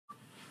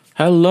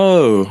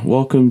Hello,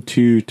 welcome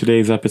to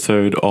today's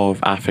episode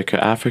of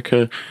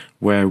Africa,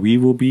 where we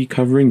will be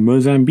covering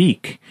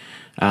Mozambique.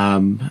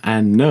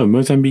 And no,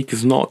 Mozambique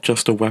is not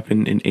just a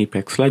weapon in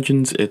Apex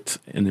Legends, it's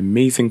an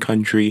amazing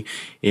country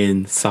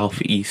in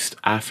Southeast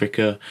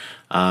Africa.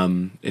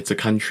 It's a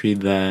country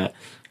that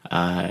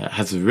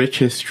has a rich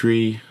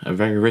history, a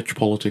very rich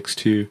politics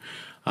too.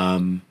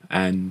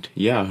 And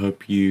yeah, I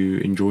hope you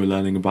enjoy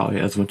learning about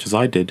it as much as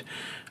I did.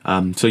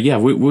 So yeah,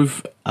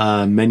 with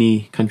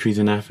many countries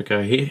in Africa,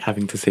 I hate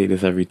having to say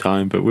this every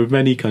time, but with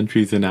many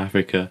countries in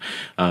Africa,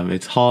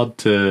 it's hard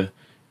to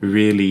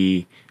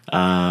really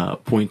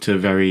point to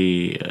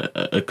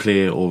a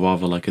clear or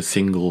rather like a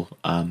single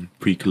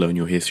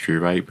pre-colonial history,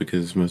 right?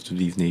 Because most of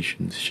these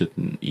nations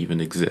shouldn't even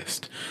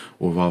exist,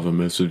 or rather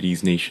most of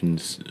these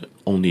nations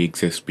only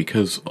exist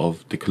because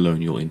of the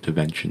colonial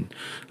intervention.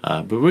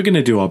 But we're going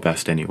to do our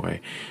best anyway.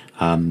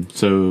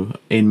 So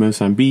in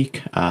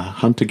Mozambique,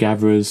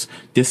 hunter-gatherers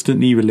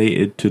distantly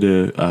related to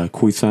the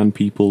Khoisan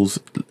peoples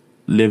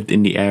lived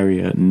in the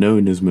area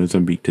known as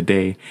Mozambique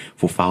today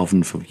for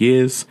thousands of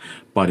years.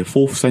 By the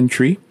 4th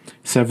century,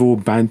 several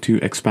Bantu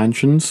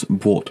expansions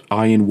brought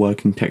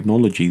iron-working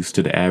technologies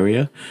to the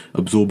area,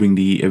 absorbing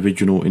the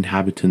original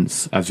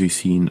inhabitants as we've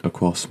seen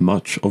across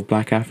much of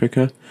Black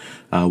Africa.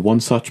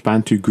 One such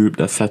Bantu group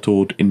that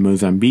settled in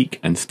Mozambique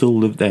and still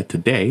live there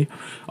today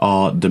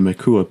are the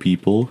Makua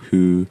people,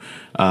 who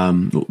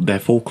their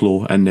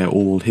folklore and their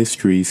oral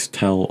histories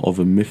tell of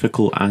a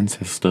mythical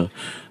ancestor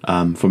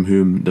from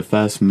whom the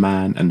first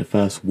man and the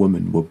first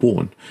woman were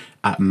born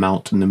at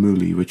Mount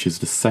Namuli, which is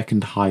the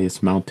second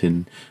highest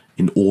mountain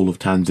in all of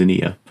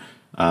Tanzania.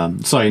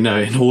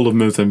 In all of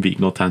Mozambique,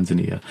 not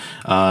Tanzania.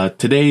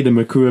 Today, the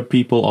Makua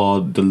people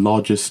are the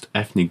largest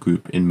ethnic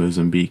group in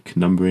Mozambique,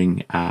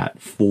 numbering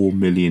at 4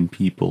 million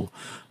people,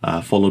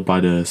 followed by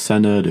the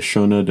Sena, the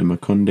Shona, the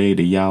Makonde,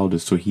 the Yao, the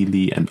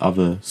Swahili, and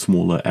other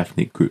smaller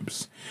ethnic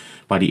groups.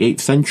 By the 8th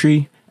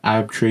century,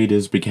 Arab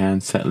traders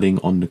began settling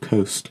on the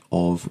coast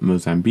of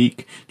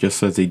Mozambique,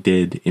 just as they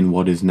did in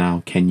what is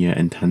now Kenya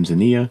and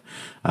Tanzania,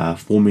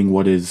 forming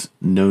what is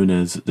known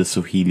as the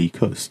Swahili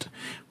coast,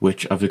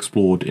 which I've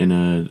explored in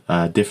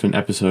a different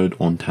episode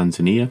on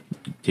Tanzania.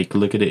 Take a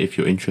look at it if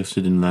you're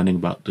interested in learning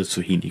about the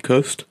Swahili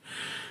coast.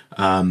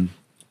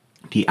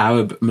 The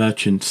Arab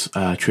merchants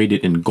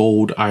traded in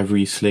gold,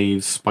 ivory,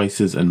 slaves,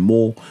 spices, and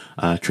more,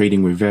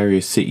 trading with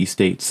various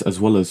city-states as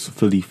well as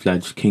fully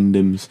fledged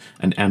kingdoms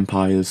and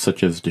empires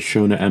such as the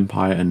Shona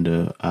Empire and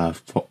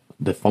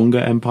the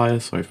Fonga Empire,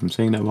 sorry if I'm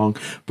saying that wrong,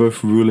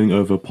 both ruling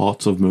over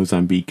parts of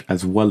Mozambique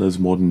as well as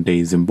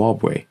modern-day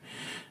Zimbabwe.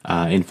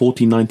 In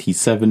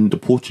 1497, the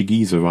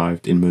Portuguese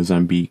arrived in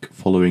Mozambique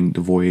following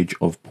the voyage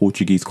of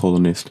Portuguese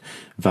colonist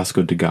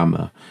Vasco da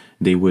Gama.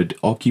 They would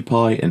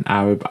occupy an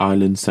Arab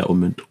island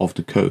settlement off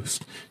the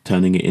coast,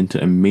 turning it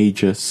into a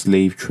major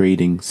slave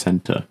trading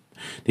center.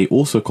 They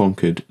also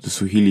conquered the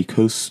Swahili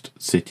coast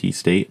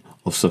city-state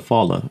of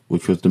Sofala,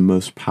 which was the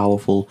most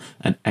powerful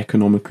and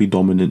economically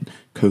dominant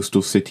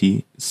coastal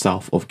city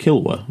south of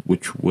Kilwa,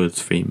 which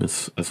was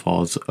famous as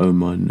far as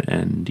Oman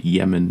and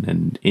Yemen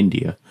and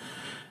India.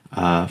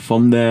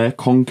 From their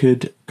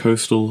conquered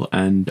coastal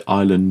and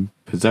island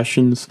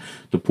possessions,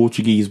 the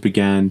Portuguese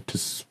began to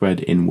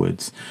spread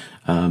inwards.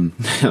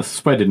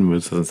 Spread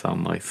inwards doesn't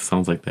sound nice. It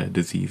sounds like they're a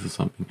disease or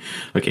something.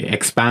 Okay,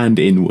 expand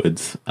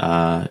inwards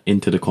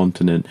into the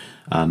continent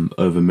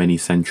over many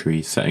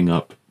centuries, setting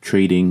up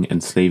trading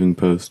and slaving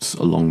posts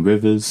along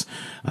rivers,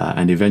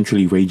 and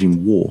eventually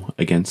waging war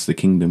against the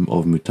kingdom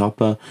of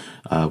Mutapa,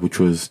 which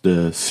was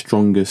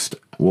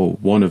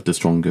one of the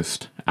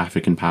strongest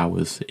African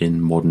powers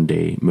in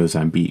modern-day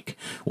Mozambique,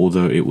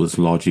 although it was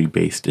largely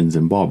based in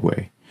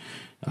Zimbabwe.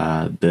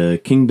 The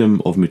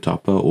kingdom of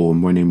Mutapa, or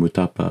Mwene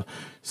Mutapa,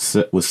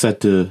 was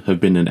said to have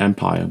been an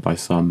empire by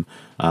some.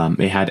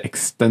 It had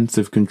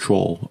extensive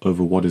control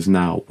over what is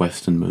now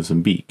Western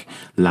Mozambique,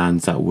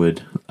 lands that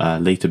would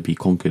later be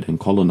conquered and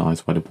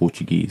colonized by the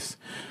Portuguese.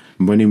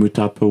 Mwene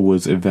Mutapa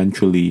was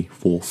eventually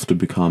forced to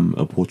become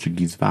a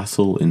Portuguese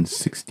vassal in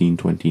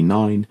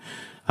 1629,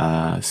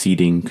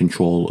 ceding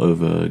control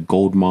over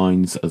gold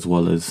mines as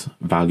well as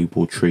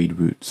valuable trade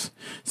routes.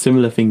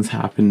 Similar things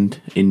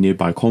happened in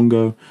nearby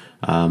Congo,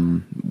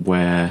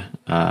 where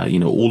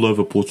all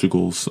over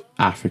Portugal's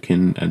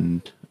African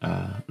and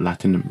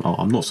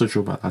I'm not so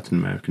sure about Latin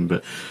American,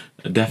 but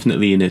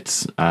definitely in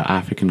its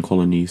African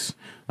colonies,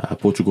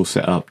 Portugal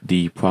set up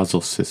the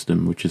Brazos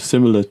system, which is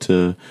similar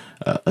to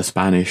a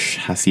Spanish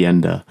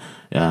hacienda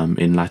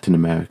in Latin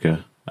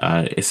America.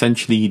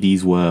 Essentially,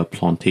 these were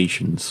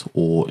plantations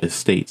or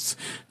estates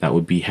that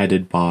would be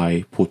headed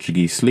by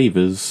Portuguese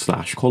slavers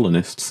 /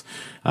 colonists,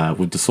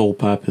 with the sole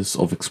purpose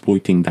of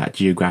exploiting that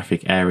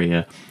geographic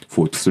area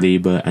for its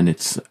labor and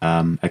its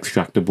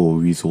extractable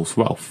resource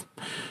wealth.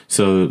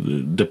 So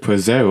the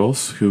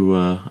Prezeros, who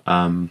were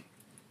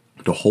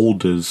the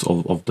holders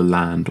of the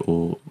land,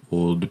 or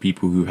the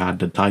people who had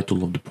the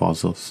title of the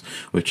Brazos,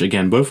 which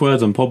again, both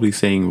words I'm probably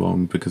saying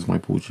wrong because my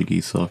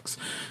Portuguese sucks.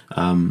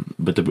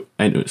 But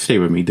stay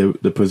with me.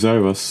 The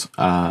Brazos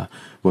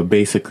were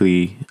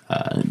basically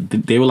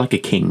they were like a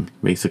king,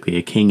 basically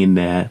a king in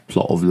their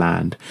plot of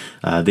land.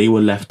 They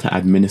were left to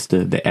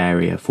administer the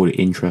area for the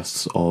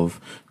interests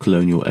of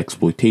colonial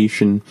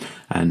exploitation,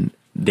 and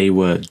they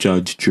were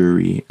judge,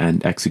 jury,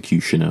 and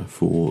executioner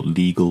for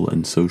legal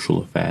and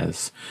social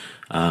affairs.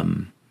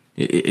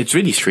 It's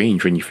really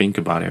strange when you think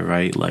about it,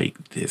 right?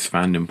 Like, this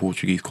random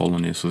Portuguese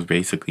colonist was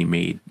basically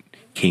made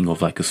king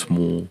of like a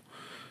small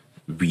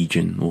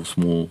region or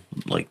small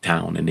like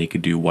town, and they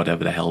could do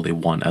whatever the hell they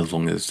want as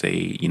long as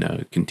they,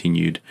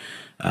 continued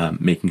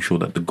making sure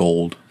that the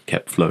gold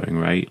kept flowing,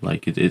 right?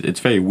 Like, it's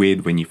very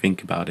weird when you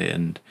think about it,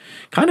 and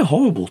kind of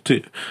horrible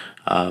too.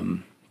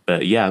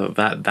 But yeah,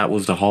 that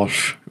was the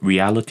harsh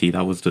reality.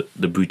 That was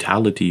the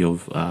brutality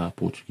of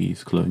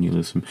Portuguese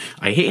colonialism.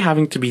 I hate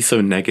having to be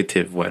so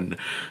negative when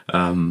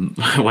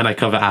when I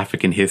cover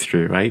African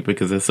history, right?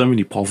 Because there's so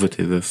many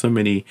positives. There's so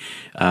many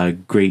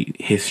great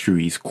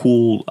histories,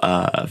 cool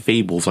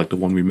fables like the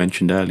one we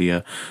mentioned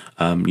earlier.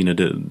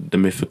 The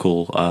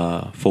mythical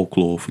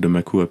folklore for the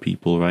Makua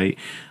people, right?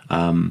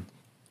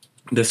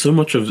 There's so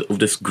much of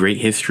this great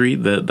history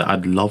that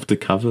I'd love to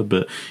cover,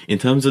 but in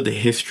terms of the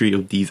history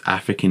of these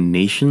African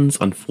nations,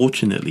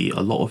 unfortunately,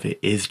 a lot of it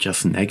is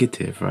just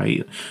negative,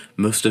 right?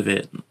 Most of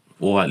it,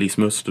 or at least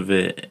most of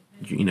it,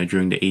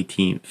 during the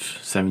 18th,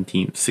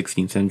 17th,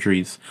 16th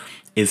centuries,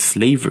 is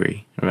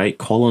slavery, right?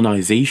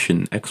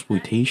 Colonization,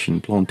 exploitation,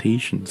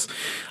 plantations.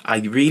 I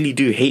really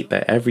do hate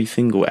that every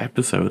single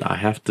episode I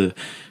have to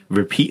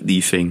repeat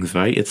these things,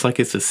 right? It's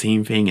like it's the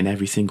same thing in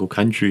every single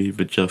country,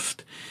 but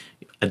just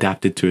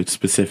adapted to its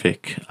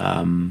specific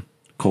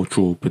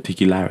cultural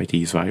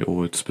particularities, right,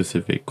 or its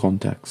specific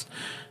context.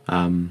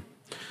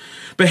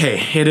 But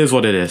hey, it is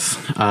what it is.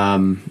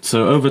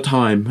 So over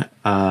time,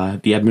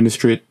 the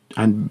administration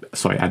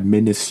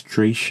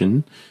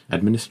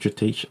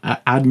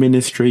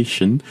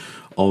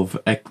of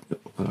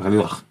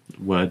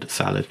word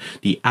salad.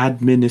 The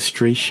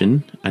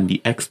administration and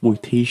the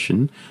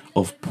exploitation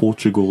of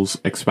Portugal's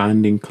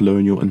expanding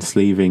colonial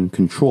enslaving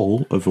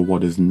control over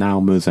what is now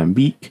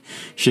Mozambique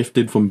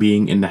shifted from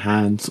being in the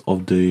hands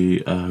of the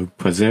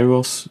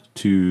Brazos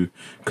to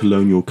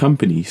colonial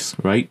companies,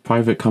 right?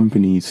 Private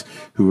companies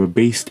who were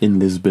based in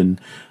Lisbon,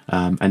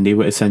 and they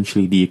were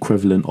essentially the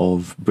equivalent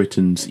of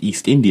Britain's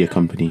East India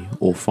Company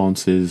or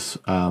France's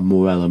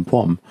Morel and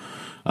Pomme.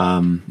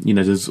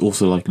 There's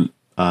also like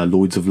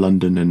Lloyd's of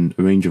London and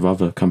a range of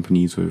other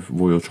companies with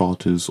royal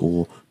charters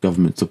or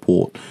government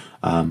support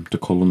to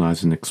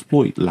colonize and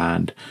exploit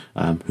land,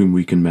 whom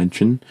we can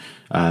mention.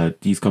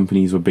 These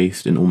companies were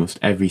based in almost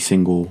every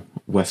single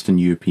Western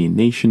European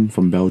nation,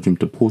 from Belgium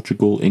to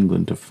Portugal,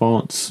 England to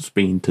France,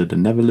 Spain to the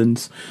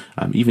Netherlands,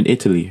 even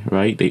Italy,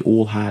 right? They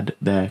all had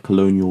their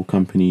colonial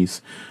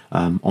companies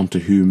onto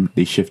whom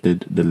they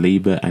shifted the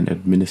labor and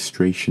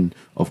administration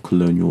of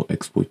colonial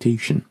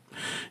exploitation.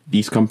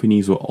 These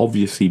companies were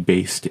obviously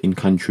based in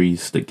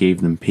countries that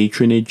gave them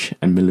patronage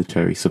and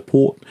military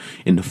support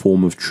in the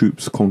form of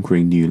troops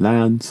conquering new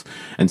lands,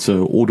 and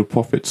so all the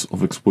profits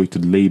of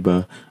exploited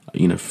labor,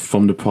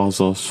 from the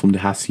Brazos, from the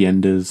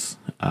haciendas,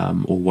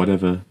 or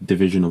whatever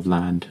division of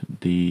land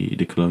the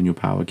colonial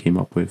power came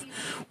up with,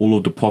 all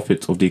of the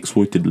profits of the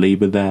exploited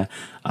labor there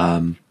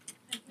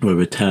were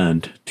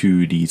returned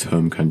to these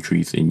home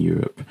countries in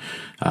Europe.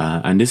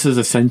 And this is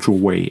a central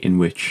way in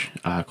which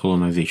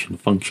colonization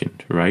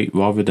functioned, right?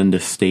 Rather than the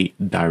state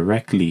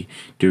directly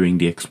doing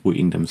the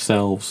exploiting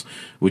themselves,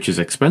 which is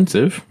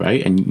expensive,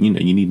 right? And,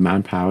 you need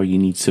manpower, you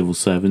need civil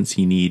servants,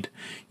 you need,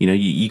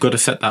 you got to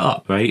set that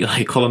up, right?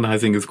 Like,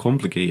 colonizing is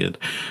complicated.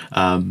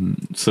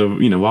 So,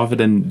 rather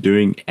than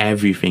doing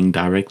everything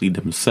directly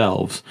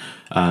themselves,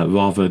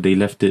 rather they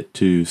left it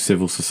to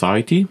civil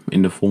society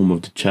in the form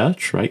of the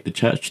church, right? The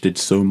church did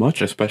so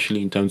much,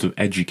 especially in terms of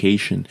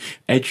education.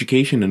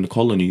 Education in the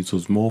colonies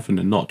was more often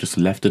than not just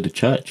left to the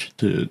church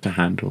to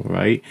handle,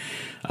 right?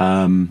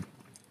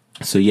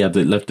 So yeah,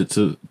 they left it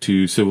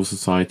to civil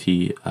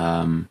society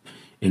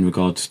in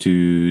regards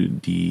to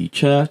the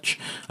church,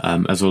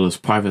 as well as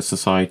private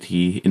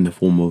society in the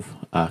form of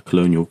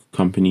colonial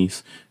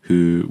companies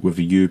who, with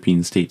the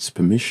European state's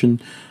permission,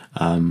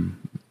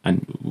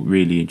 and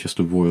really just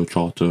a royal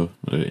charter,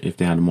 if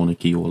they had a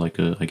monarchy, or like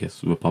a, I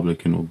guess,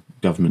 republican or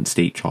government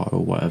state charter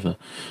or whatever.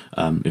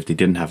 If they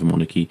didn't have a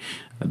monarchy,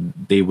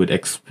 they would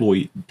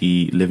exploit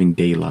the living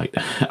daylight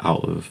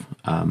out of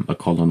a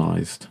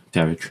colonized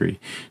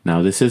territory.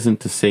 Now, this isn't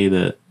to say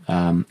that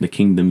the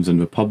kingdoms and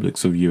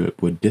republics of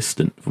Europe were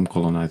distant from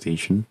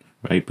colonization,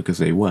 right? Because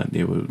they weren't.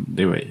 They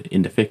were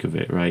in the thick of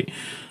it, right?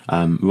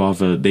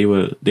 Rather, they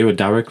were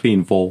directly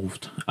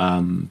involved,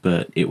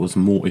 but it was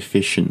more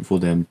efficient for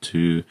them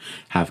to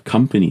have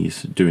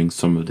companies doing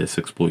some of this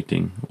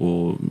exploiting,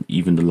 or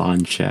even the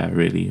lion's share,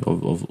 really,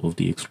 of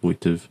the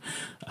exploitive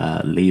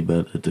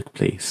labor that took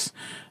place,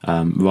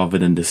 rather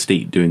than the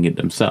state doing it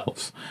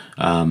themselves.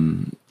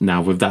 Now,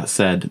 with that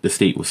said, the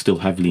state was still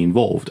heavily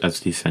involved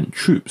as they sent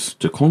troops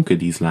to conquer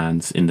these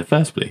lands in the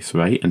first place,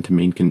 right? And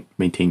to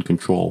maintain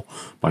control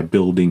by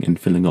building and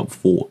filling up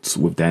forts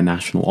with their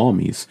national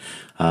armies.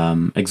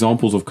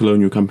 Examples of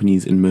colonial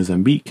companies in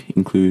Mozambique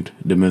include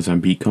the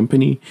Mozambique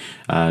Company,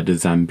 the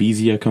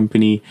Zambezia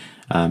Company,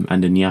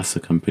 and the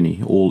Nyassa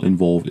Company, all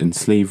involved in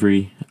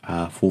slavery,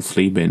 forced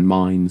labor in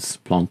mines,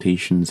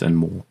 plantations, and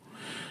more.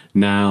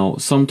 Now,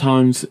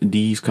 sometimes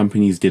these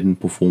companies didn't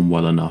perform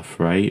well enough,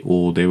 right?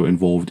 Or they were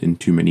involved in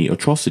too many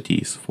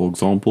atrocities. For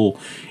example,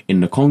 in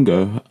the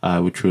Congo,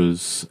 which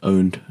was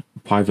owned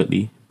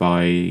privately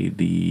by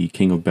the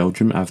King of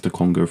Belgium as the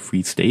Congo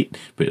Free State,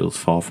 but it was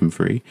far from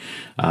free.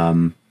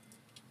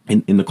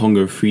 In the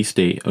Congo Free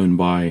State, owned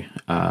by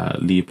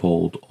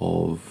Leopold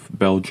of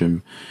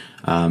Belgium,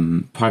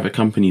 private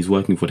companies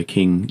working for the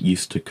king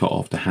used to cut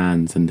off the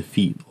hands and the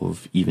feet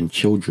of even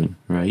children,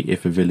 right?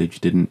 If a village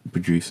didn't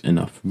produce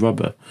enough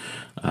rubber.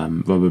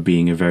 Rubber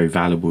being a very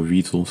valuable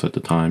resource at the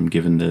time,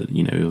 given that,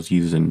 it was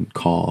used in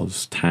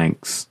cars,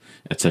 tanks,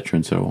 etc.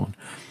 and so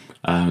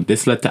on.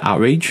 This led to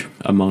outrage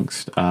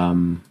amongst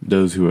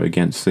those who were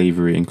against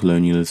slavery and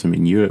colonialism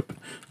in Europe.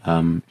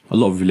 A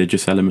lot of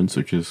religious elements,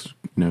 which is,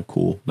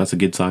 cool. That's a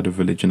good side of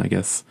religion, I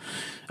guess.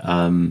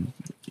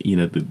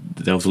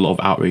 There was a lot of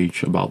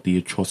outrage about the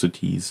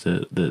atrocities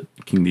that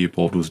King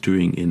Leopold was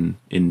doing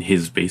in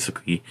his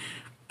basically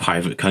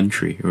private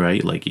country,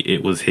 right? Like,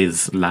 it was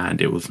his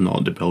land. It was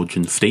not the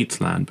Belgian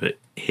state's land, but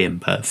him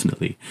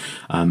personally.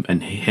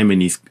 And him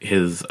and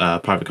his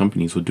private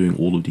companies were doing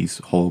all of these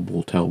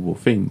horrible, terrible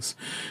things.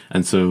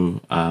 And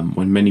so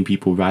when many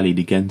people rallied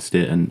against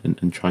it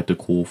and tried to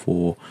call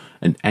for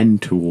an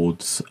end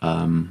towards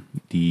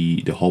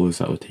the horrors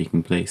that were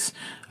taking place,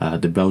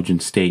 the Belgian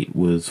state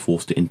was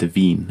forced to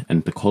intervene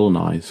and to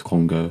colonize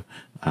Congo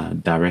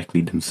directly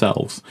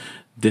themselves.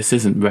 This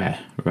isn't rare,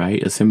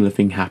 right? A similar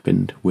thing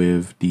happened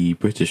with the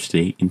British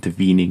state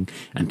intervening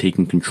and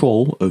taking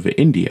control over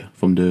India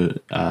from the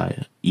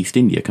East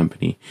India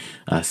Company.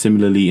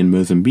 Similarly, in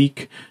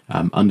Mozambique,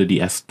 under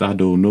the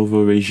Estado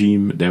Novo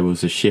regime, there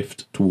was a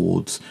shift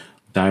towards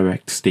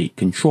direct state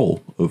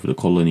control over the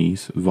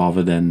colonies,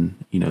 rather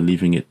than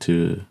leaving it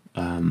to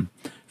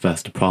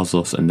first the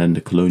Brazos and then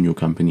the colonial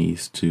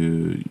companies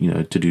to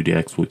do the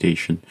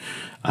exploitation.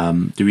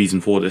 The reason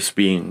for this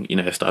being,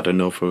 Estado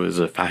Novo is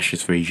a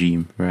fascist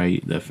regime,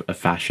 right? A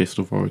fascist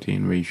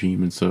authoritarian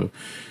regime, and so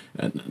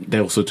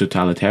they're also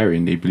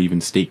totalitarian. They believe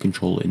in state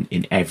control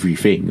in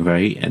everything,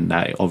 right? And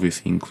that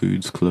obviously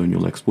includes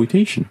colonial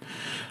exploitation.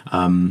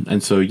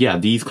 And so,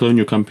 these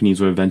colonial companies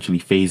were eventually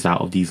phased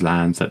out of these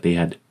lands that they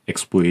had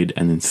exploited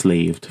and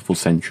enslaved for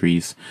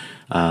centuries.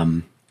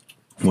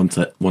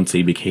 Once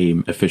they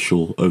became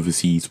official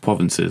overseas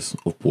provinces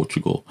of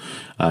Portugal.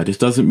 This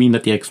doesn't mean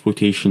that the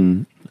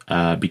exploitation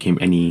became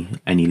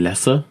any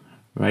lesser,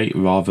 right?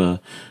 Rather,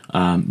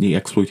 the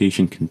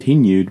exploitation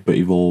continued but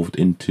evolved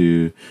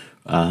into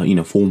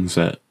forms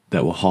that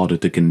were harder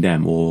to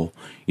condemn, or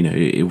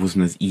it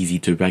wasn't as easy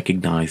to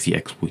recognize the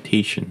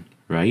exploitation,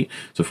 right?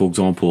 So, for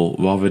example,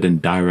 rather than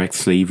direct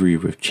slavery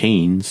with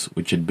chains,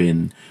 which had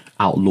been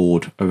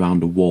outlawed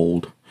around the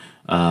world,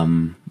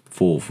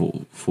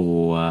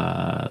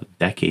 for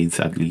decades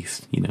at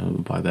least,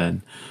 by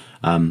then.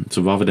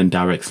 So rather than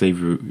direct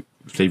slavery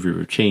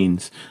with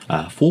chains,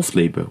 forced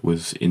labor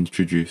was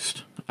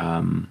introduced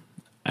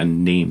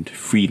and named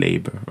free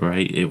labor,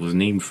 right? It was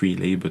named free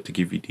labor to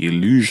give you the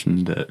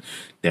illusion that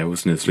there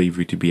was no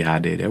slavery to be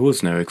had there. There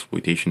was no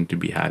exploitation to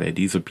be had there.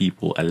 These are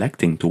people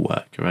electing to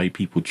work, right?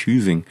 People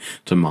choosing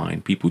to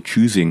mine, people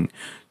choosing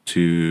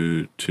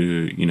to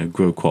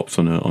grow crops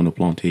on a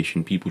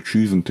plantation, people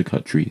choosing to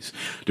cut trees.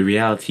 The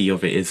reality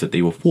of it is that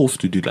they were forced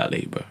to do that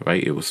labor,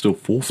 right? It was still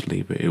forced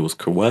labor. It was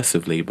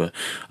coercive labor.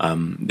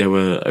 There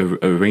were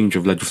a range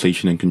of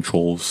legislation and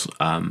controls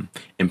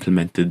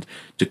implemented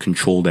to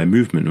control their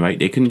movement, right?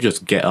 They couldn't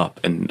just get up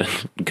and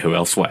go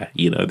elsewhere.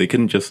 They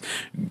couldn't just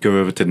go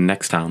over to the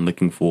next town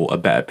looking for a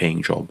better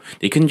paying job.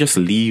 They couldn't just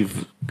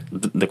leave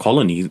the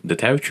colony, the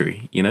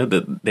territory.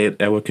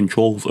 There were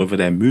controls over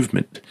their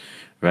movement,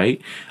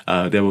 right?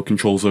 There were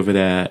controls over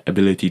their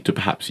ability to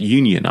perhaps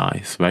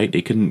unionize, right?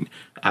 They couldn't,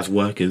 as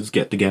workers,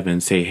 get together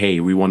and say, hey,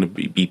 we want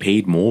to be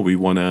paid more, we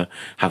want to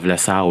have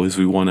less hours,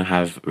 we want to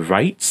have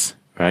rights,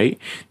 right?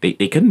 They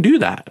couldn't do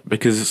that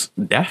because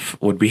death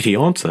would be the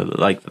answer.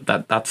 Like,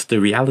 that's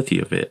the reality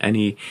of it.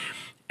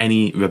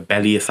 Any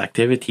rebellious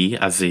activity,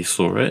 as they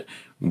saw it,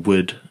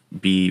 would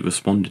be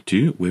responded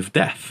to with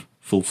death,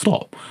 full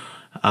stop.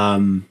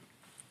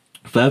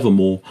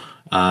 Furthermore,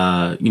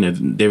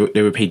 they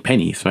were paid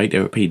pennies, right? They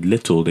were paid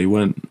little. They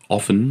were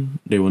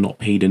not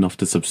paid enough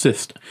to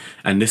subsist.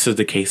 And this is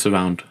the case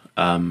around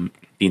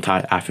the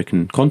entire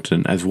African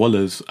continent, as well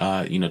as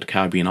the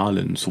Caribbean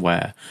islands,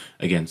 where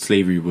again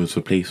slavery was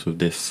replaced with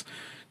this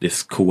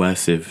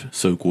coercive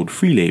so-called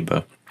free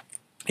labor.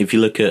 If you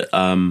look at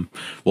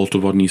Walter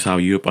Rodney's How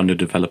Europe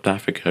Underdeveloped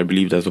Africa, I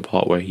believe there's a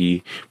part where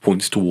he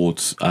points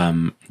towards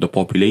the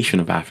population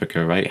of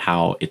Africa, right?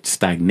 How it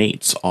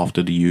stagnates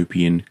after the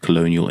European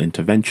colonial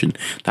intervention.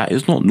 That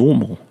is not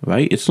normal,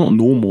 right? It's not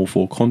normal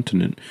for a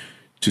continent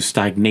to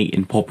stagnate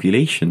in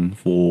population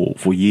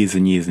for years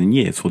and years and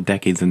years, for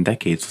decades and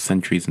decades, for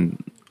centuries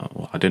and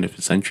I don't know if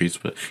it's centuries,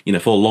 but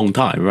for a long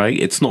time, right?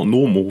 It's not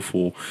normal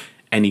for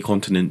any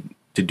continent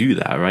to do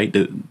that, right?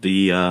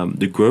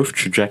 The growth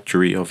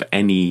trajectory of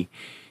any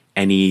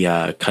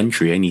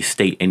country, any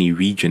state, any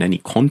region, any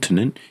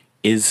continent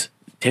is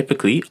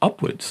typically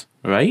upwards,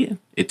 right?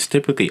 It's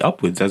typically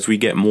upwards as we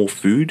get more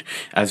food,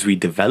 as we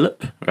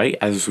develop, right?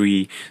 As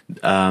we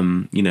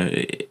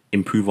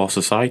improve our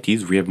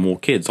societies, we have more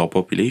kids, our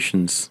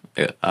populations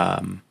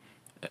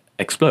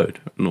explode.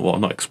 Well,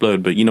 not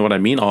explode, but you know what I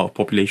mean? Our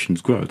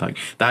populations grow. Like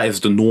that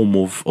is the norm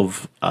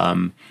of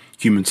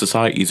human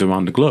societies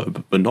around the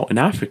globe, but not in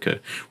Africa.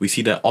 We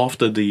see that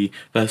after the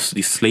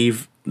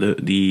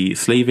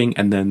slaving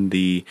and then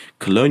the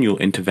colonial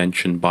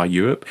intervention by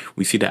Europe,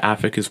 we see that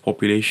Africa's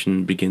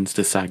population begins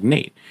to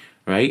stagnate,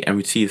 right? And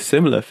we see a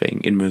similar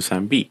thing in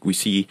Mozambique. We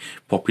see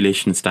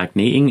population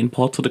stagnating in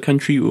parts of the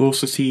country. We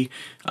also see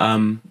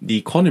the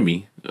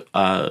economy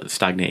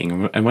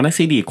stagnating. And when I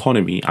say the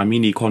economy, I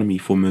mean the economy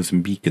for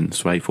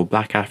Mozambicans, right? For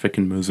Black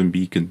African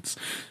Mozambicans,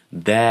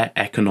 their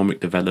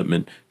economic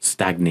development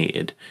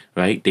stagnated,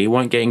 right? They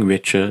weren't getting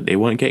richer. They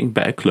weren't getting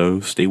better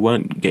clothes. They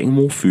weren't getting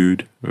more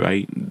food,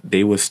 right?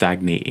 They were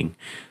stagnating.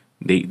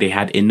 They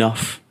had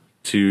enough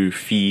to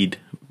feed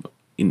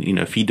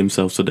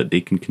themselves so that they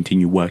can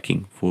continue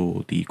working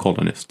for the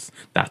colonists.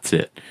 That's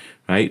it,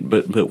 right?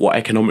 But what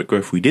economic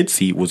growth we did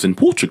see was in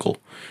Portugal,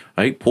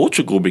 right?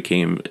 Portugal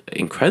became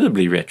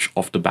incredibly rich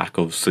off the back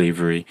of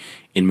slavery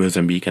in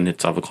Mozambique and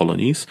its other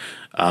colonies,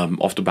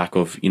 off the back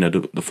of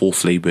the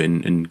forced labor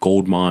in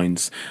gold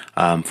mines,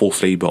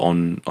 forced labor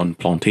on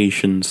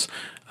plantations,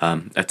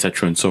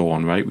 etc. and so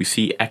on, right? We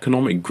see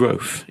economic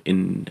growth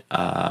in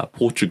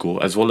Portugal,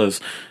 as well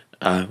as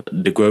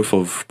the growth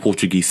of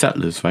Portuguese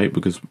settlers, right?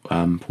 Because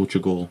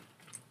Portugal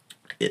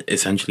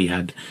essentially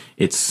had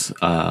its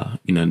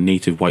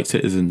native white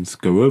citizens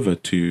go over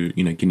to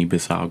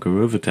Guinea-Bissau, go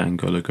over to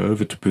Angola, go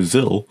over to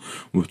Brazil,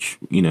 which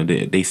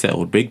they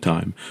settled big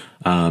time,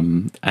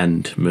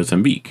 and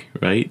Mozambique,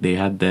 right? They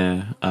had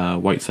their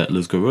white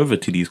settlers go over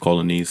to these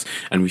colonies,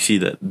 and we see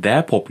that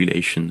their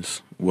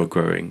populations were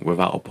growing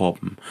without a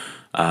problem.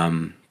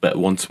 But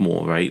once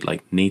more, right,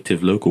 like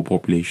native local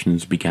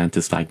populations began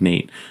to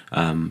stagnate,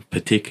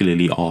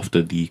 particularly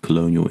after the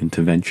colonial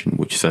intervention,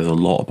 which says a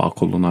lot about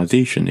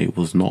colonization. It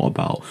was not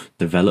about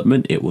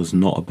development. It was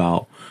not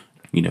about,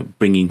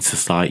 bringing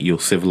society or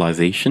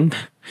civilization,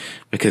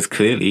 because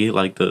clearly,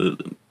 like the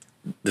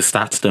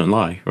stats don't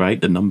lie,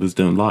 right? The numbers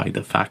don't lie.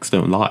 The facts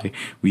don't lie.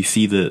 We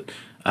see that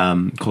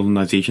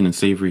colonization and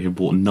slavery have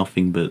brought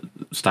nothing but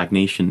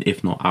stagnation,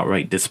 if not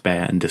outright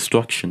despair and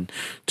destruction,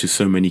 to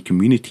so many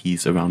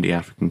communities around the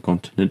African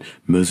continent,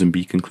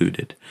 Mozambique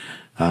included.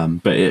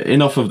 But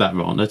enough of that,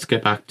 Ron. Let's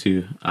get back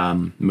to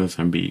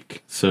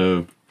Mozambique.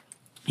 So,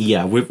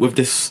 yeah, with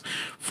this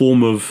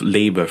form of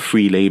labor,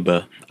 free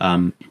labor,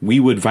 we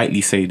would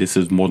rightly say this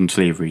is modern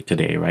slavery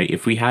today, right?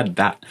 If we had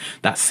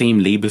that same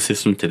labor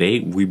system today,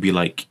 we'd be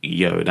like,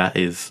 yo, that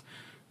is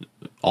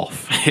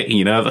off.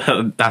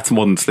 That's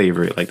modern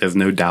slavery. Like, there's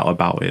no doubt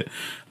about it.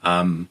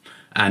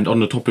 And on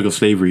the topic of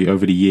slavery,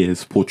 over the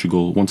years,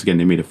 Portugal, once again,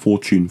 they made a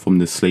fortune from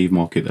this slave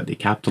market that they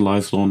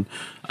capitalized on.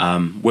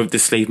 With the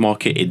slave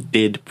market, it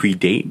did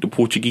predate the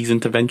Portuguese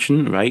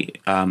intervention, right?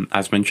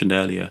 As mentioned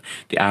earlier,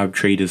 the Arab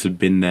traders had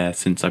been there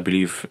since I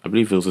believe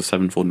it was the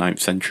 7th or 9th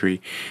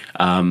century.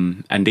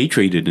 And they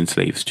traded in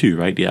slaves too,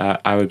 right? The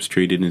Arabs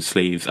traded in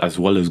slaves as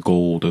well as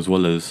gold, as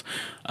well as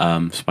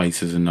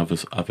spices and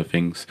other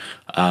things.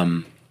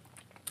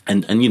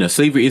 And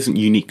slavery isn't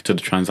unique to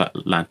the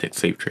transatlantic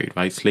slave trade,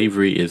 right?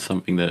 Slavery is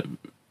something that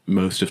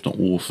most, if not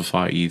all,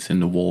 societies in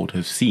the world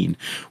have seen.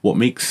 What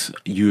makes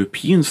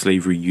European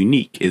slavery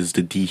unique is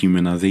the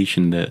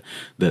dehumanization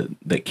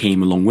that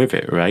came along with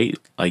it, right?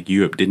 Like,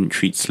 Europe didn't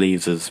treat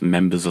slaves as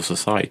members of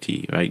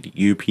society, right?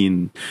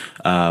 European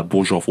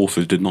bourgeois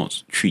forces did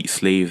not treat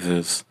slaves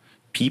as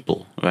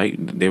people, right?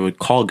 They were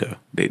cargo.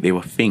 They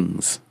were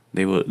things.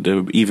 They were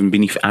even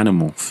beneath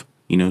animals.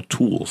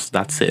 Tools,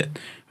 that's it,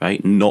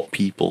 right? Not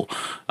people.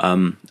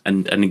 And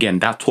again,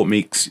 that's what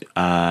makes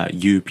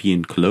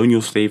European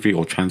colonial slavery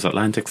or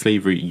transatlantic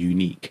slavery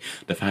unique.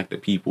 The fact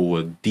that people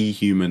were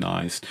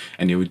dehumanized,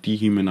 and they were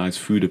dehumanized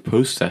through the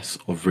process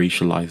of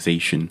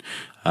racialization,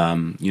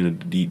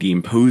 the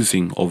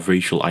imposing of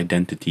racial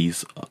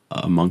identities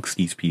amongst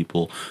these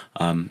people.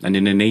 And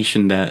in a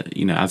nation that,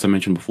 as I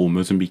mentioned before,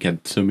 Mozambique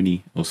had so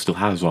many, or still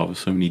has rather,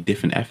 so many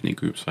different ethnic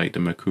groups, right? The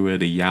Makua,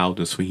 the Yao,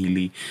 the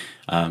Swahili,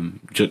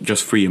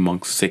 just three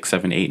amongst 6,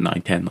 7, 8,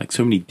 9, 10, like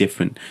so many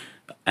different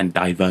and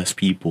diverse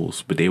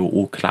peoples, but they were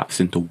all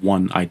collapsed into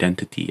one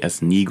identity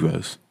as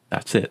Negroes.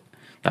 That's it.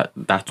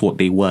 That's what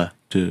they were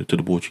to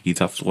the Portuguese.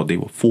 That's what they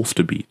were forced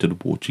to be to the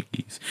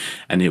Portuguese.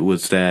 And it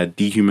was their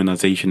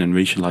dehumanization and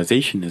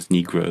racialization as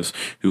Negroes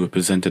who were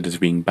presented as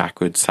being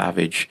backward,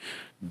 savage,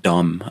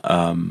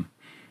 dumb,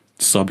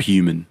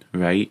 subhuman,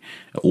 right?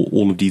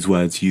 All of these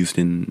words used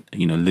in,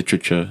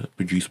 literature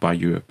produced by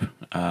Europe,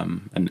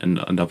 and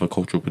other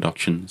cultural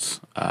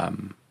productions,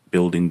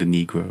 building the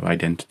Negro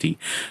identity.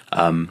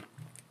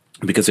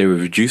 Because they were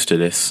reduced to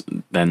this,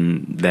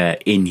 then their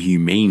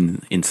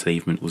inhumane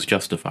enslavement was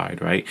justified,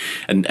 right?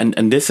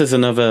 And this is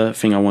another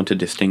thing I want to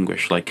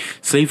distinguish. Like,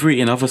 slavery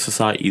in other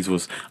societies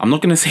was, I'm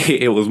not going to say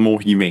it was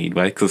more humane,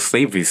 right? Because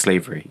slavery is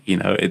slavery,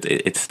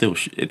 it's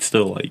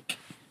still like,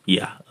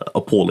 yeah,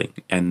 appalling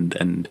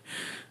and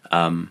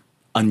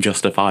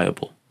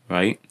unjustifiable,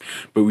 right?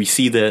 But we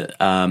see that,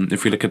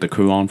 if we look at the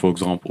Quran, for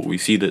example, we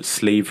see that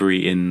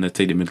slavery in, let's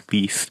say, the Middle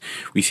East,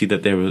 we see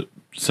that there were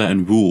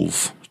certain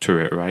rules to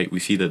it, right? We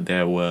see that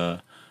there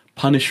were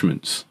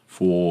punishments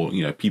for,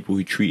 people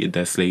who treated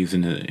their slaves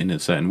in a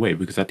certain way,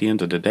 because at the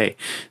end of the day,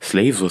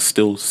 slaves were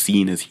still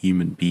seen as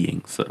human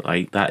beings. So,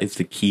 like, that is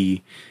the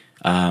key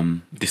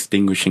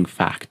distinguishing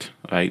fact,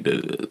 right?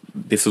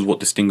 This is what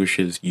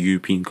distinguishes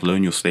European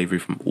colonial slavery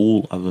from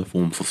all other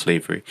forms of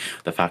slavery.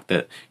 The fact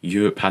that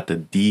Europe had to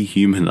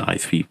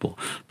dehumanize people.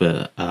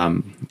 But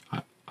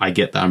I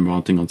get that I'm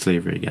ranting on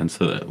slavery again.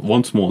 So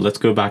once more, let's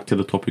go back to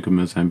the topic of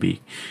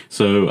Mozambique.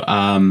 So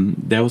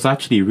there was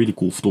actually a really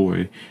cool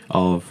story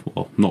of,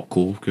 well, not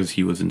cool because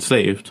he was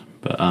enslaved,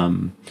 but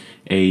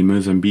a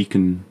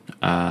Mozambican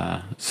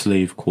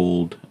slave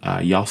called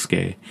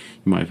Yasuke.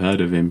 You might have heard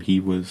of him.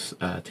 He was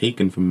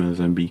taken from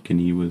Mozambique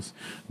and he was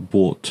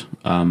brought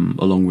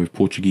along with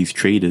Portuguese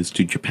traders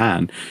to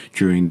Japan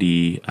during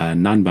the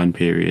Nanban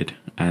period,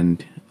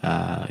 and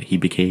he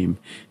became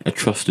a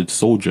trusted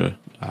soldier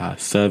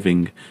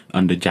serving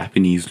under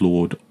Japanese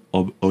Lord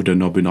Oda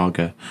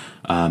Nobunaga,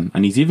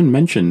 and he's even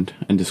mentioned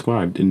and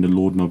described in the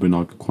Lord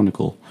Nobunaga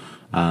Chronicle.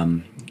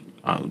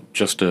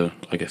 Just a,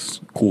 I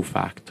guess, cool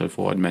fact I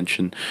thought I'd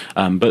mention.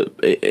 But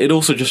it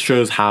also just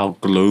shows how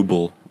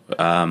global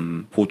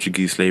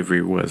Portuguese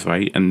slavery was,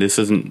 right? And this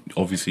isn't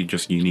obviously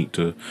just unique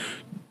to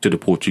the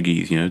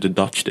Portuguese. The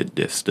Dutch did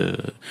this,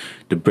 the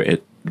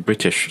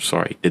British,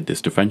 did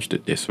this, the French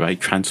did this, right?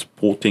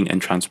 Transporting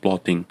and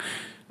transplanting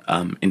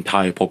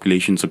entire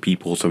populations of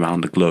peoples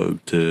around the globe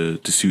to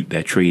suit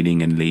their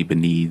trading and labor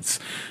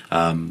needs.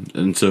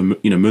 And so,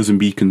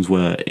 Mozambicans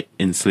were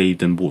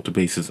enslaved and brought to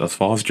places as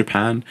far as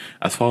Japan,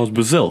 as far as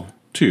Brazil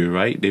too,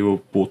 right? They were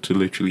brought to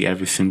literally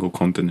every single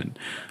continent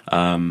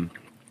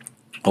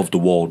of the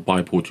world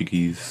by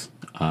Portuguese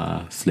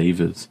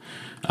slavers.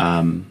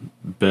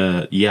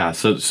 But yeah,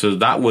 so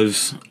that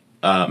was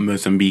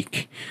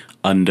Mozambique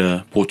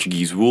under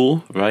Portuguese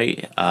rule,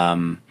 right?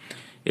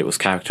 It was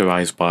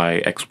characterized by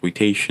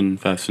exploitation,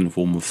 first in the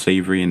form of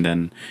slavery and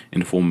then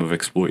in the form of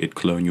exploited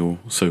colonial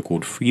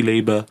so-called free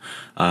labor.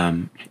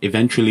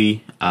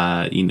 Eventually,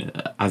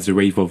 as the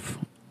wave of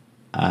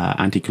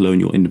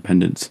anti-colonial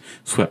independence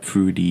swept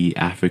through the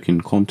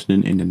African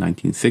continent in the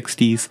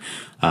 1960s,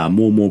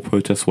 more and more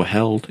protests were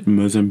held in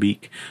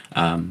Mozambique,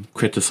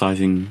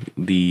 criticizing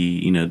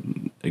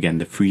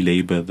the free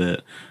labor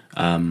that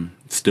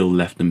still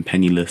left them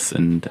penniless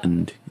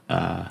and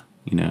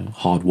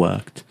hard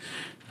worked.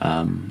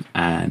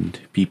 And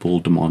people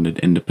demanded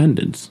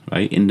independence,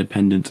 right?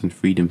 Independence and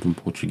freedom from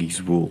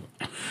Portuguese rule.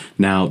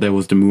 Now, there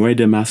was the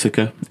Moeda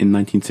massacre in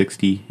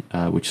 1960,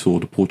 which saw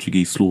the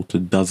Portuguese slaughter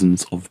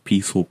dozens of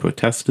peaceful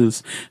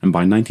protesters. And by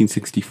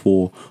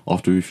 1964,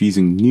 after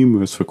refusing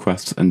numerous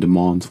requests and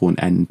demands for an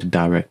end to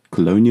direct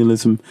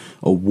colonialism,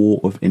 a war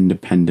of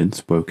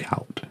independence broke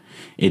out.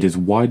 It is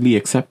widely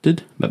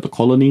accepted that the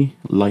colony,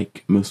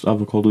 like most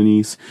other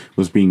colonies,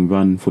 was being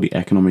run for the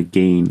economic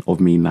gain of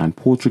mainland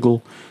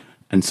Portugal.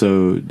 And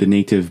so the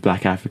native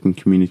black African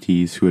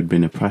communities who had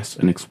been oppressed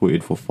and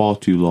exploited for far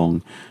too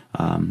long,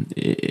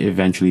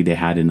 eventually they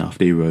had enough.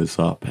 They rose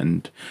up.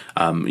 And,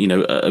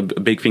 a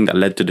big thing that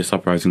led to this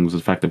uprising was the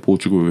fact that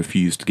Portugal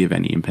refused to give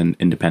any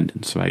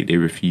independence, right? They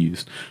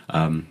refused.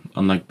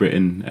 Unlike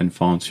Britain and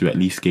France, who at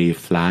least gave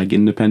flag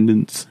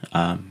independence.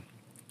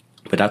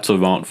 But that's a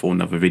rant for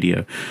another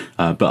video.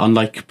 But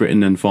unlike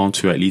Britain and France,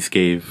 who at least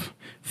gave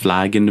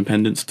flag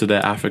independence to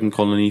their African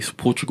colonies,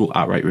 Portugal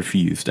outright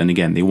refused. And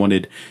again, they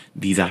wanted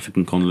these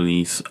African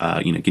colonies,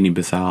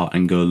 Guinea-Bissau,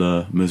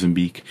 Angola,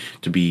 Mozambique,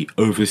 to be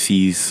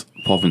overseas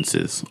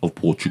provinces of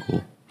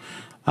Portugal.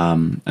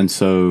 And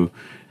so,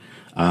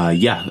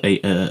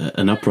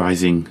 an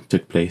uprising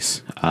took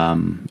place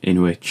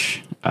in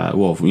which,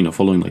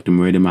 following like the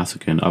Moeda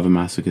massacre and other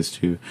massacres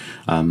too,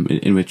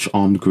 in which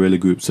armed guerrilla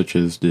groups such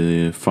as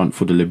the Front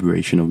for the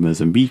Liberation of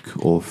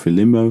Mozambique, or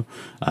FRELIMO,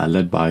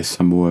 led by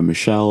Samoa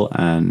Michel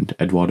and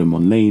Eduardo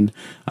Mondlane,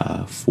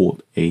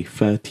 fought a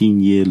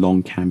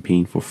 13-year-long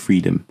campaign for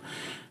freedom.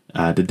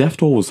 The death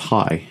toll was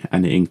high,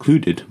 and it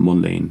included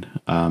Mondlane,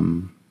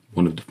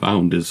 one of the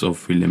founders of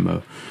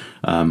Frelimo,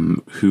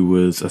 who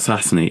was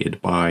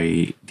assassinated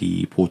by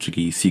the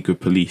Portuguese secret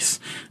police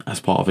as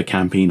part of a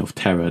campaign of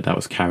terror that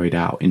was carried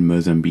out in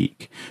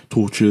Mozambique.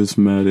 Tortures,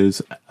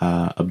 murders,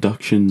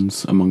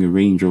 abductions, among a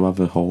range of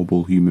other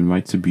horrible human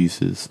rights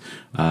abuses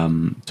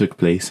took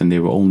place, and they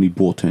were only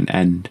brought to an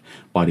end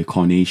by the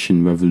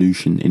Carnation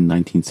Revolution in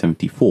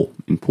 1974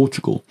 in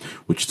Portugal,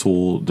 which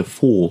saw the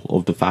fall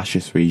of the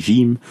fascist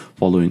regime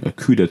following a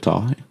coup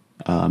d'etat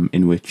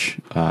in which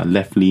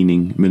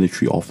left-leaning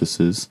military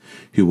officers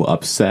who were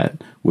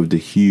upset with the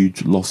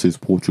huge losses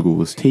Portugal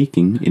was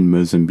taking in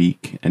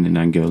Mozambique and in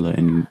Angola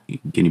and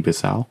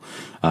Guinea-Bissau.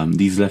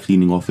 These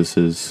left-leaning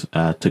officers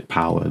took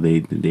power.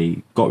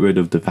 They got rid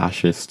of the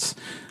fascists,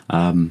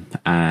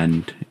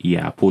 and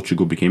yeah,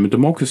 Portugal became a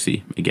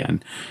democracy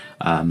again.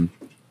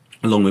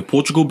 Along with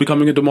Portugal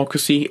becoming a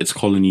democracy, its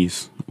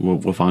colonies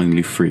were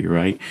finally free,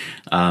 right?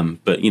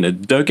 But, you know,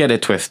 don't get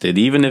it twisted.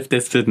 Even if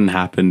this didn't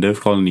happen, those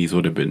colonies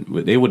would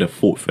have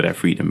fought for their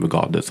freedom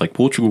regardless. Like,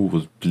 Portugal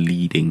was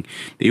bleeding.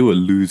 They were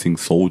losing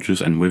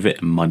soldiers and with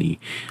it money.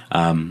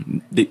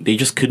 They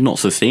just could not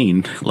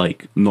sustain,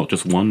 like, not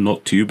just one,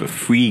 not two, but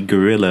 3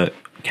 guerrilla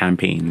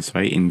campaigns,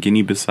 right? In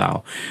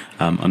Guinea-Bissau,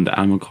 under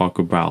Amilcar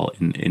Cabral,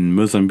 in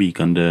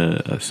Mozambique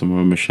under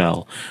Samora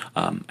Machel,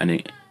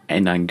 and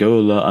in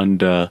Angola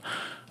under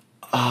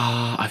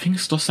I think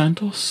it's Dos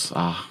Santos.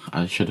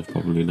 I should have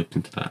probably looked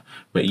into that.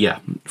 But yeah,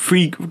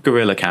 3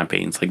 guerrilla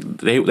campaigns. Like,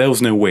 there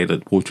was no way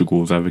that Portugal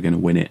was ever going to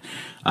win it.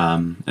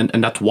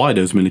 And that's why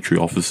those military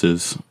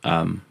officers,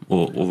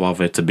 or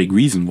rather, it's a big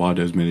reason why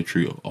those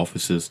military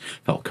officers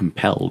felt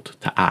compelled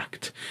to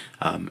act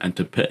and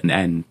to put an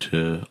end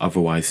to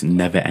otherwise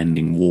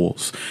never-ending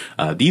wars.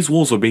 These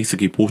wars were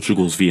basically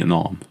Portugal's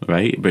Vietnam,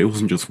 right? But it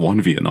wasn't just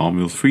one Vietnam,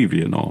 it was 3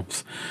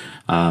 Vietnams.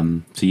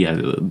 So yeah,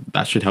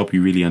 that should help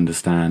you really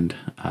understand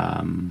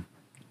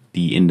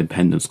the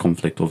independence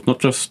conflict of not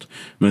just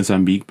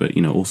Mozambique, but,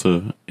 you know,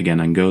 also, again,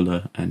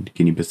 Angola and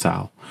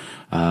Guinea-Bissau.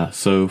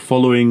 So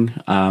following,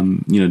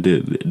 you know,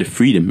 the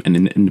freedom and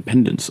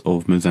independence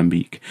of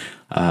Mozambique,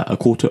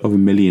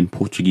 250,000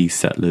 Portuguese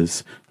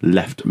settlers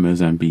left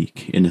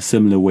Mozambique in a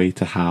similar way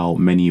to how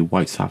many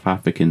white South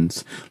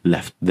Africans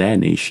left their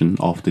nation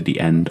after the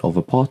end of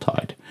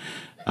apartheid.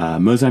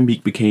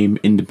 Mozambique became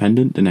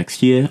independent the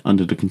next year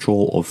under the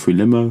control of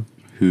Frelimo,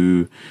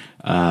 who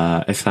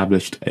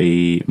established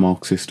a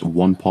Marxist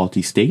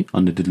one-party state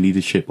under the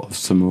leadership of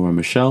Samora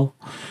Machel.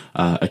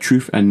 A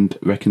Truth and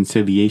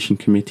Reconciliation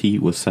Committee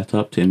was set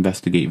up to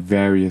investigate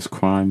various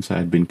crimes that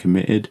had been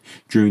committed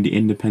during the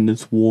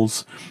independence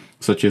wars,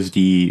 such as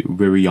the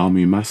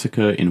Wiriamu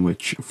massacre, in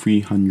which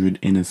 300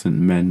 innocent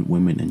men,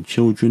 women and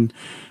children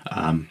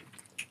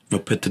were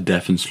put to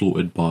death and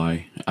slaughtered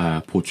by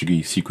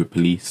Portuguese secret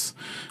police.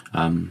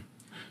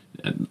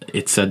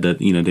 It's said that,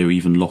 you know, they were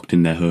even locked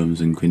in their homes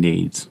and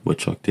grenades were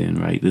chucked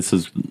in, right? This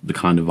is the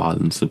kind of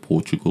violence that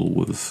Portugal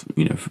was,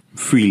 you know,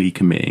 freely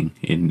committing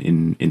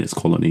in its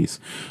colonies.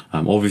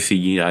 Obviously,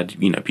 you had,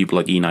 you know, people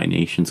like the United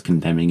Nations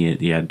condemning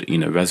it. You had, you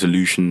know,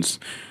 resolutions,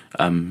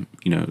 you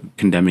know,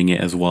 condemning it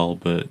as well.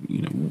 But,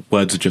 you know,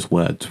 words are just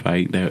words,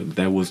 right?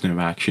 There was no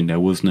action. There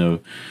was no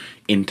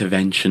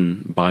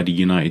intervention by the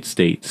United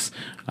States,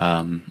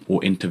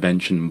 or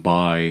intervention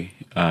by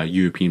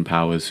European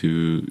powers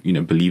who, you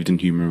know, believed in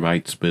human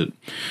rights but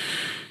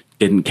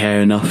didn't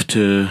care enough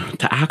to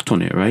act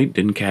on it, right?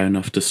 Didn't care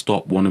enough to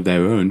stop one of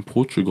their own,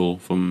 Portugal,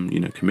 from, you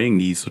know, committing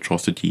these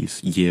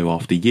atrocities year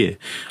after year.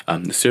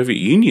 The Soviet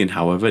Union,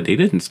 however, they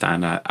didn't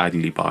stand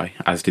idly by,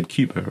 as did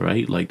Cuba,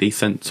 right? Like, they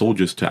sent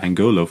soldiers to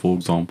Angola, for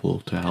example,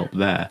 to help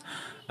there.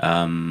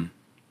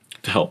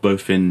 To help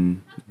both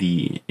in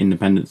the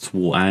independence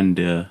war and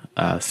the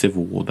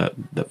civil war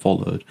that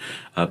followed.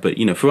 But,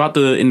 you know, throughout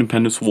the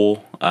independence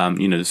war,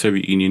 you know, the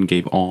Soviet Union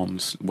gave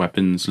arms,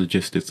 weapons,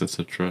 logistics,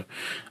 etc.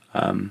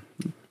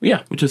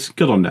 Yeah, which is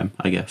good on them,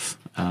 I guess.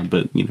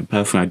 But, you know,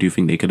 personally, I do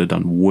think they could have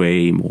done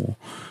way more.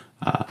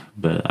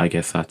 But I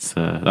guess that's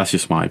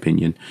just my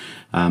opinion.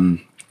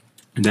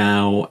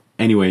 Now,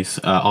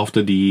 anyways,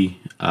 after the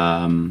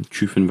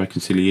Truth and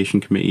Reconciliation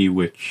Committee,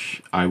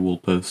 which I will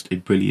post a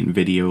brilliant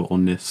video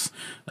on this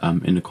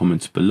in the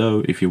comments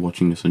below if you're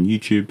watching this on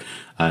YouTube.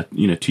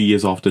 You know, 2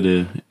 years after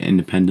the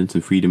independence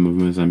and freedom of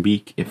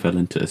Mozambique, it fell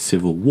into a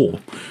civil war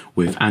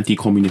with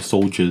anti-communist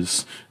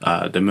soldiers,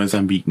 the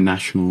Mozambique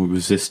National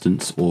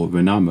Resistance, or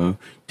Renamo,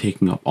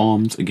 taking up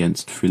arms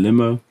against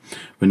Frelimo.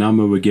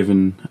 Renamo were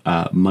given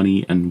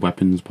money and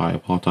weapons by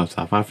apartheid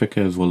South Africa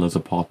as well as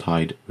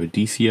apartheid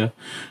Rhodesia,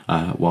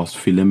 whilst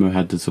Frelimo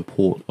had the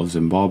support of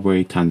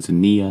Zimbabwe,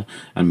 Tanzania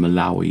and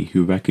Malawi,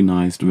 who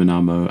recognized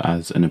Renamo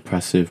as an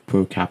oppressive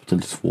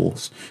pro-capitalist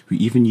force who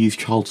even used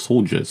child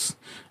soldiers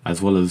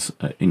as well as,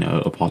 you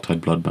know,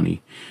 apartheid blood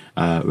money.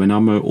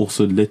 Renamo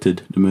also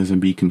littered the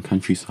Mozambican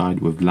countryside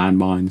with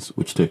landmines,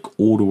 which took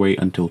all the way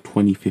until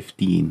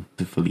 2015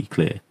 to fully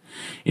clear.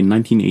 In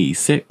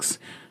 1986,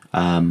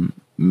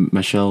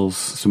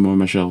 Samora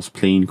Machel's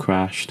plane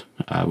crashed,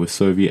 with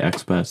Soviet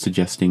experts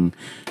suggesting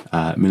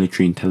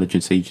military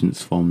intelligence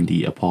agents from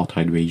the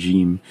apartheid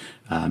regime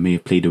may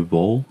have played a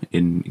role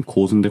in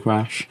causing the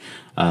crash.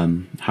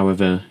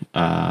 However,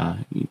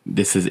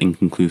 this is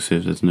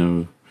inconclusive. There's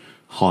no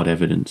hard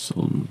evidence,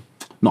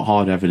 not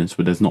hard evidence,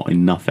 but there's not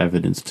enough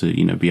evidence to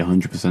be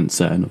 100%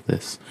 certain of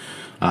this.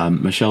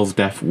 Machel's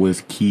death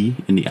was key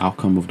in the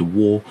outcome of the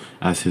war,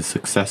 as his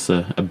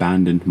successor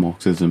abandoned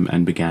Marxism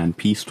and began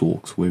peace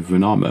talks with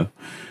Renamo.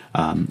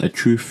 A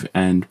truce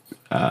and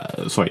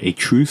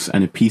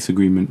a peace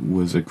agreement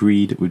was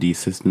agreed with the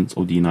assistance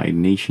of the United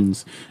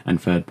Nations and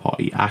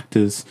third-party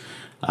actors.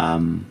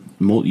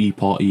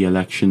 Multi-party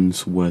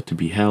elections were to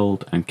be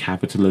held, and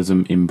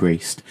capitalism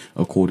embraced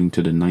according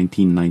to the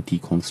 1990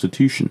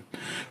 Constitution.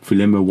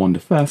 Frelimo won the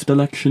first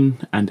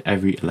election and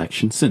every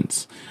election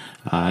since.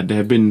 There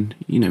have been,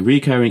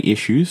 recurring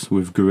issues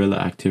with guerrilla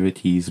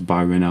activities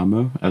by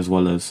Renamo, as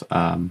well as,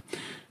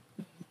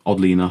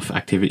 oddly enough,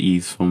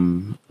 activities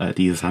from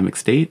the Islamic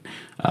State.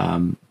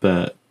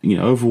 But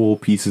overall,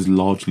 peace has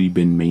largely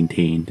been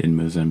maintained in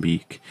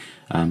Mozambique.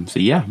 So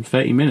yeah,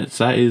 30 minutes.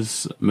 That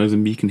is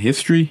Mozambican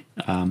history.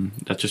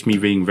 That's just me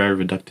being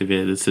very reductive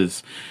here. This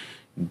is,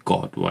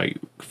 like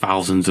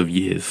thousands of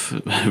years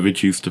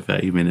reduced to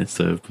 30 minutes.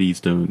 So please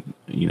don't,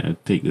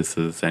 take this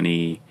as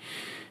any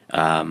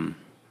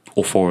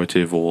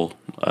authoritative or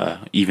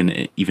even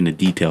a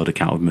detailed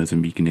account of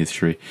Mozambican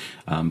history.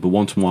 But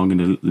once more, I'm going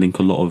to link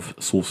a lot of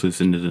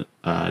sources in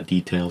the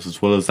details, as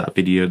well as that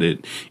video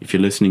that, if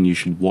you're listening, you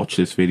should watch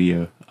this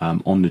video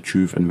on the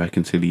Truth and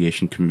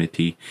Reconciliation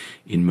Committee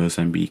in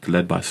Mozambique,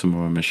 led by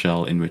Samora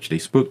Machel, in which they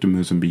spoke to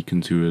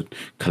Mozambicans who had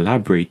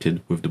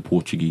collaborated with the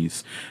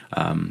Portuguese,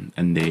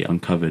 and they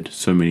uncovered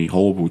so many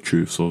horrible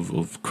truths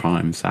of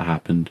crimes that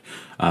happened.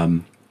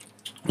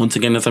 Once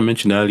again, as I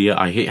mentioned earlier,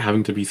 I hate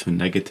having to be so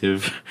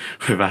negative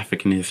with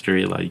African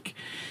history. Like,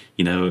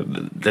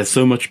 there's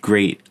so much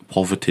great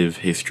positive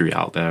history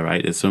out there,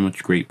 right? There's so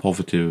much great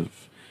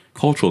positive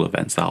cultural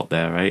events out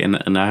there, right?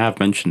 And I have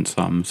mentioned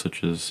some,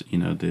 such as,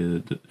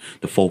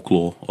 the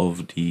folklore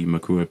of the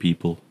Makua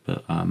people.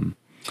 But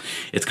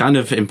it's kind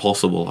of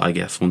impossible, I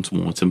guess, once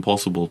more. It's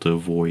impossible to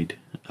avoid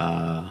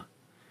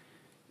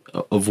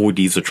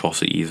these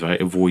atrocities,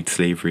 right? Avoid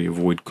slavery,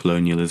 avoid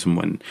colonialism,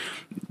 when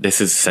this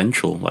is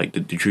central. Like,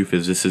 the truth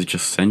is, this is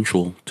just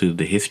central to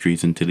the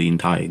histories and to the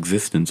entire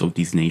existence of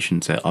these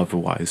nations that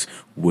otherwise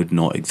would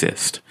not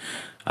exist.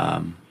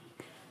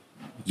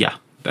 Yeah,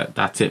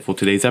 that's it for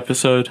today's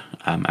episode.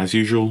 As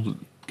usual,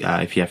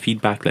 if you have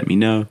feedback, let me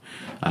know.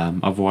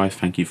 Otherwise,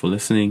 thank you for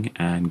listening,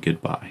 and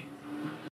goodbye.